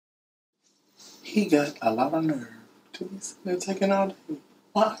He got a lot of nerve to be sitting there taking all day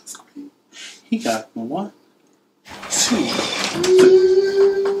on ice cream. He got 1, 2,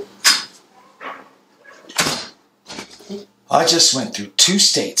 3. I just went through 2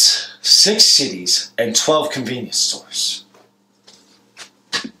 states, 6 cities, and 12 convenience stores.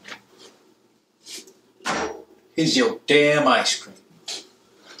 Here's your damn ice cream.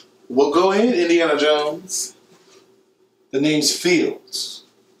 Well, go ahead, Indiana Jones. The name's Fields.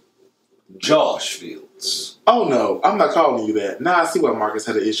 Josh Fields. Oh, no, I'm not calling you that. Now I see why Marcus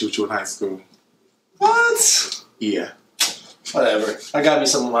had an issue with you in high school. What? Yeah. Whatever. I got me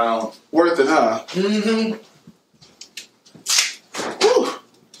some of my own. Worth it, huh? Mm-hmm. Whew.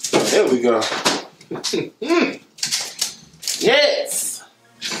 There we go. Yes.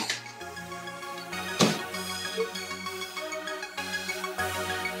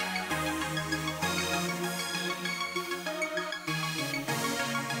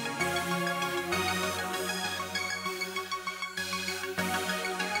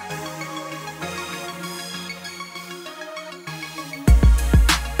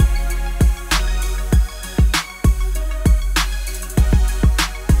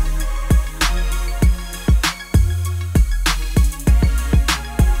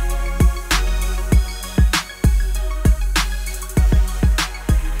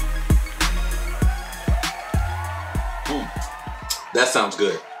 That sounds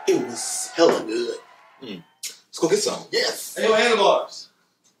good. It was hella good. Let's go get some. Yes. Hey, handlebars.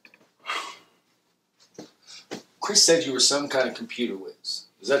 Chris said you were some kind of computer whiz.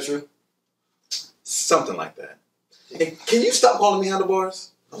 Is that true? Something like that. Hey, can you stop calling me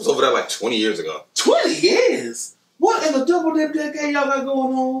handlebars? I was over there like 20 years ago. 20 years? What in the double dip decade y'all got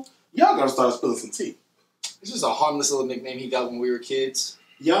going on? Y'all gotta start spilling some tea. This was a harmless little nickname he got when we were kids.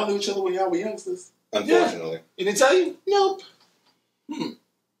 Y'all knew each other when y'all were youngsters? Unfortunately. He didn't tell you? Nope.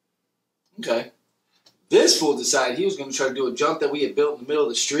 Okay. This fool decided he was going to try to do a jump that we had built in the middle of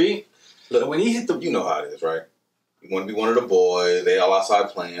the street. Look, and when he hit the... You know how it is, right? You want to be one of the boys. They all outside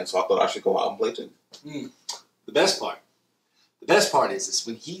playing, so I thought I should go out and play too. The best part is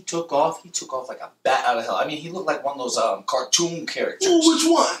when he took off like a bat out of hell. I mean, he looked like one of those cartoon characters. Ooh, which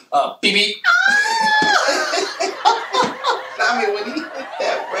one? BB. I mean, when he hit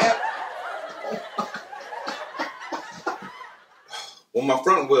that rap... When my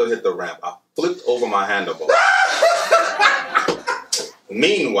front wheel hit the ramp, I flipped over my handlebar.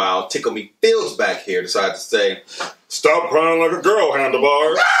 Meanwhile, Tickle Me Fields back here decided to say, "Stop crying like a girl,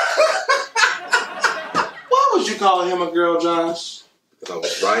 handlebar." Why would you call him a girl, Josh? Because I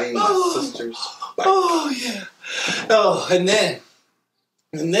was riding my sister's bike. Oh, yeah. Oh, and then,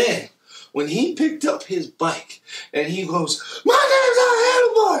 when he picked up his bike and he goes, "My name's on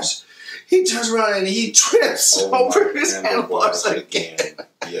handlebars," he turns around and he trips over his handlebars again.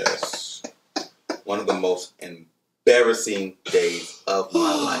 Yes. One of the most embarrassing days of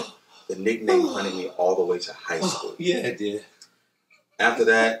my life. The nickname hunted me all the way to high school. Yeah, it did. After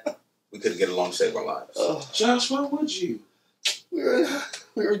that, we couldn't get along to save our lives. Josh, why would you? We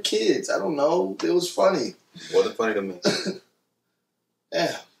were kids. I don't know. It was funny. It wasn't funny to me.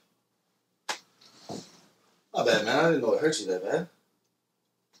 Yeah. Not bad, man. I didn't know it hurt you that bad.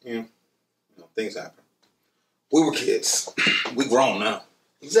 Yeah. Things happen. We were kids. We grown now.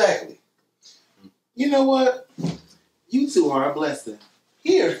 Exactly. You know what? You two are a blessing.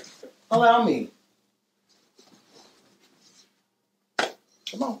 Here, allow me.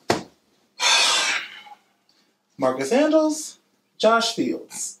 Come on. Marcus Handles, Josh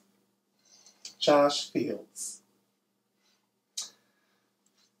Fields. Josh Fields.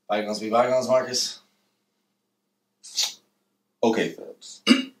 Bygones be bygones, Marcus. Okay, Phillips.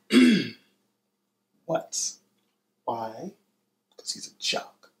 What? Why? Because he's a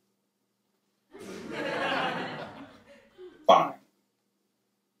jock. Fine.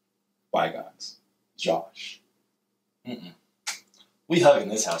 Bygones. Josh. We hug in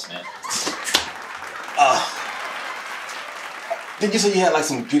this house, man. Did you say you had like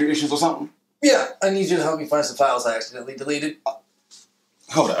some computer issues or something? Yeah, I need you to help me find some files I accidentally deleted.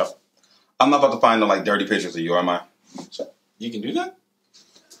 Hold up. I'm not about to find no like dirty pictures of you, am I? You can do that?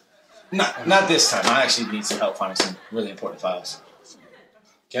 Not this time. I actually need some help finding some really important files.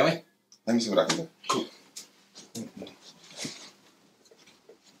 Can we? Let me see what I can do. Cool.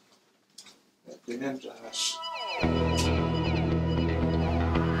 Good name, Josh.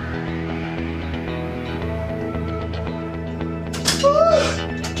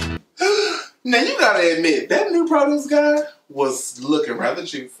 Now you gotta admit, that new produce guy was looking rather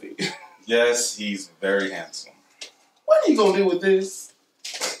juicy. Yes, he's very handsome. What are you gonna do with this?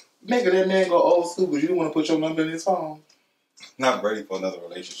 Making that man go old school because you don't want to put your number in his phone. Not ready for another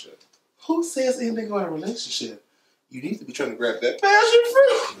relationship. Who says anything about a relationship? You need to be trying to grab that passion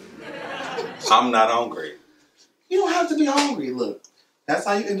fruit. I'm not hungry. You don't have to be hungry. Look, that's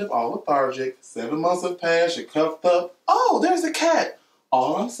how you end up all lethargic. 7 months have passed, you're cuffed up. Oh, there's the cat.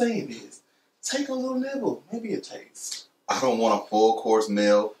 All I'm saying is, take a little nibble. Maybe a taste. I don't want a full course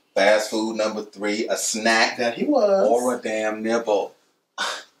meal, fast food number 3, a snack, That he was. or a damn nibble.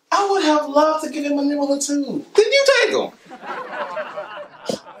 I would have loved to give him a nibble or two. Then you take them.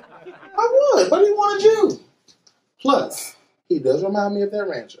 I would, but he wanted you. Plus, he does remind me of that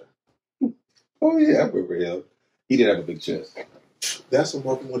rancher. Oh yeah, I remember him. He did have a big chest. That's from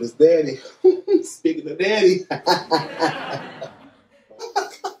working with his daddy. Speaking of daddy.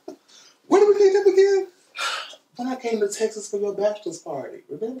 When did we meet him again? When I came to Texas for your bachelor's party,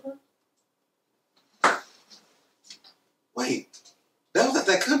 remember? Wait, that was at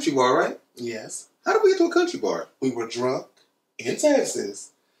that country bar, right? Yes. How did we get to a country bar? We were drunk in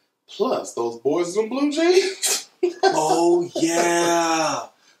Texas. Plus, those boys in blue jeans. Oh yeah.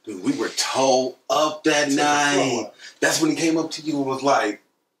 Dude, we were towed up that night. That's when he came up to you and was like,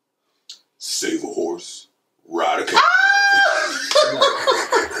 save a horse, ride a cat.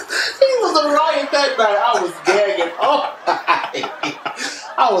 He was a riot that night. I was gagging. Oh,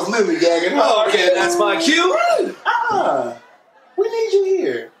 I was literally gagging. Okay, that's my cue. We need you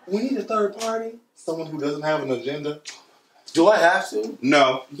here. We need a third party. Someone who doesn't have an agenda. Do I have to?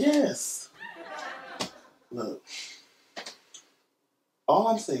 No. Yes. Look. All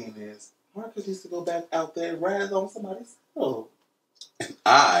I'm saying is, Marcus needs to go back out there and ride on somebody's soul. And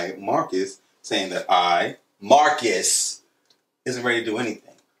Marcus, saying that Marcus, isn't ready to do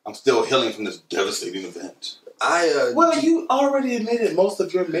anything. I'm still healing from this devastating event. Well, you already admitted most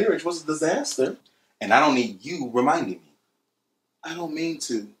of your marriage was a disaster. And I don't need you reminding me. I don't mean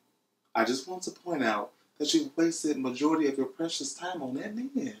to. I just want to point out that you've wasted majority of your precious time on that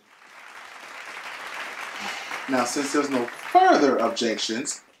man. Now, since there's no further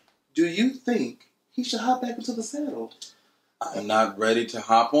objections, do you think he should hop back into the saddle? I'm not ready to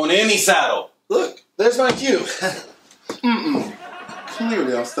hop on any saddle. Look, there's my cue. Mm-mm.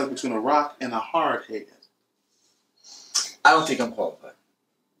 Clearly, I'm stuck between a rock and a hard head. I don't think I'm qualified.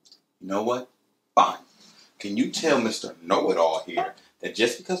 You know what? Fine. Can you tell Mr. Know-It-All here that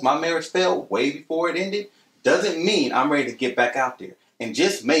just because my marriage failed way before it ended doesn't mean I'm ready to get back out there. And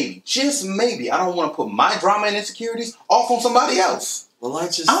just maybe, I don't want to put my drama and insecurities off on somebody else. Well,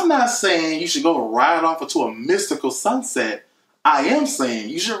 I'm not saying you should go ride off into a mystical sunset. I am saying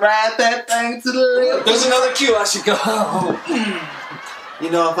you should ride that thing to the left. There's another cue. I should go. You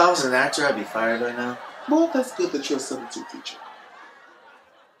know, if I was an actor, I'd be fired right now. Well, that's good that you're a substitute teacher.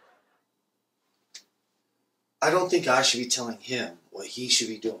 I don't think I should be telling him what he should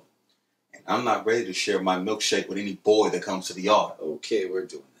be doing. And I'm not ready to share my milkshake with any boy that comes to the yard. Okay, we're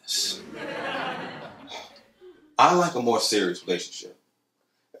doing this. I like a more serious relationship.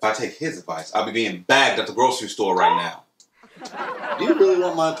 If I take his advice, I'll be being bagged at the grocery store right now. Do you really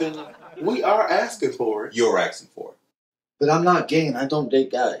want my opinion? We are asking for it. You're asking for it. But I'm not gay and I don't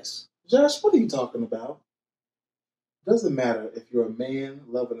date guys. Josh, what are you talking about? Doesn't matter if you're a man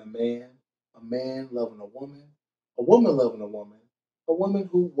loving a man loving a woman loving a woman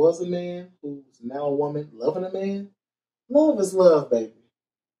who was a man, who's now a woman loving a man. Love is love, baby.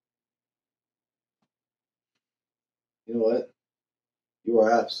 You know what? You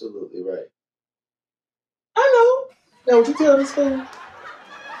are absolutely right. I know. Now, would you tell this fool?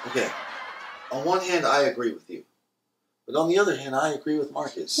 Okay. On one hand, I agree with you. But on the other hand, I agree with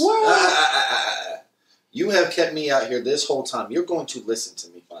Marcus. What? You have kept me out here this whole time. You're going to listen to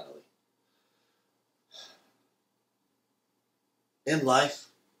me finally. In life,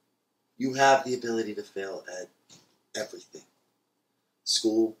 you have the ability to fail at everything.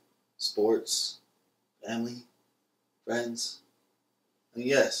 School, sports, family, friends, and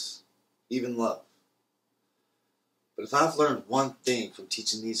yes, even love. But if I've learned one thing from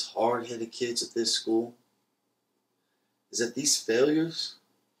teaching these hard-headed kids at this school, is that these failures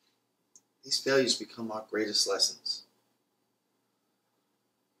become our greatest lessons.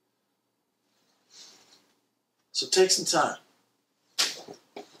 So take some time.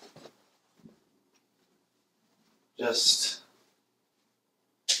 Just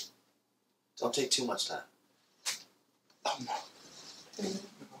don't take too much time. Oh, no.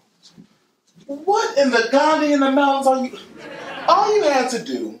 What in the Gandhi in the mountains are you? All you had to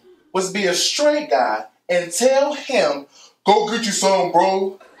do was be a straight guy and tell him, go get you some,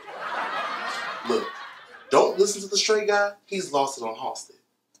 bro. Look, don't listen to the straight guy. He's lost it on Halstead.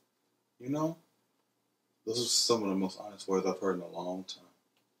 You know, those are some of the most honest words I've heard in a long time.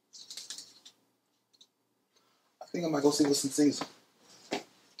 I think I might go see what's in season.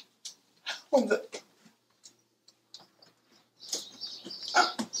 What the?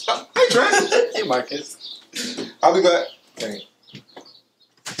 Hey, Trent. Hey, Marcus. I'll be back. Okay.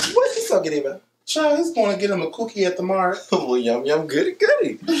 What's he talking about? Child, he's going to get him a cookie at the mart. Well, yum, yum, goody,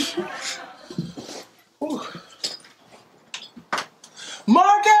 goody.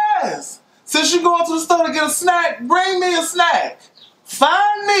 Marcus! Since you're going to the store to get a snack, bring me a snack.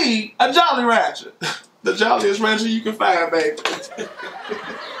 Find me a Jolly Rancher. The jolliest rancher you can find, baby.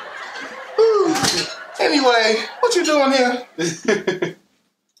 Anyway, what you doing here?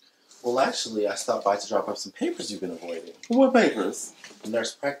 Well, actually, I stopped by to drop off some papers you've been avoiding. What papers?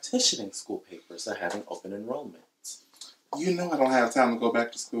 Nurse practitioning school papers are having open enrollment. You know I don't have time to go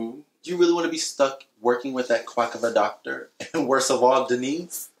back to school. Do you really want to be stuck working with that quack of a doctor? And worst of all,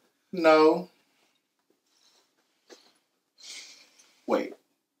 Denise? No. Wait.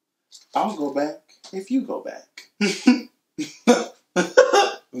 I'll go back if you go back.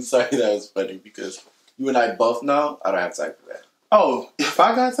 I'm sorry that was funny because you and I both know I don't have time for that. Oh, if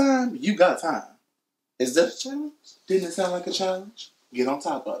I got time, you got time. Is that a challenge? Didn't it sound like a challenge? Get on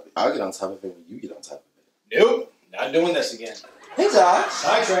top of it. I'll get on top of it when you get on top of it. Nope, not doing this again. Hey, Josh.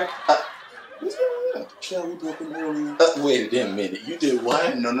 Sidetrack. What's going on? Shall we broke in earlier? Wait a damn minute. You did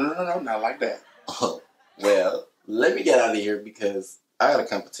what? No, not like that. Oh, well, let me get out of here because I got a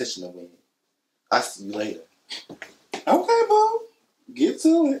competition to win. I'll see you later. Okay, boo. Get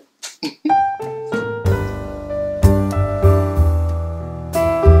to it.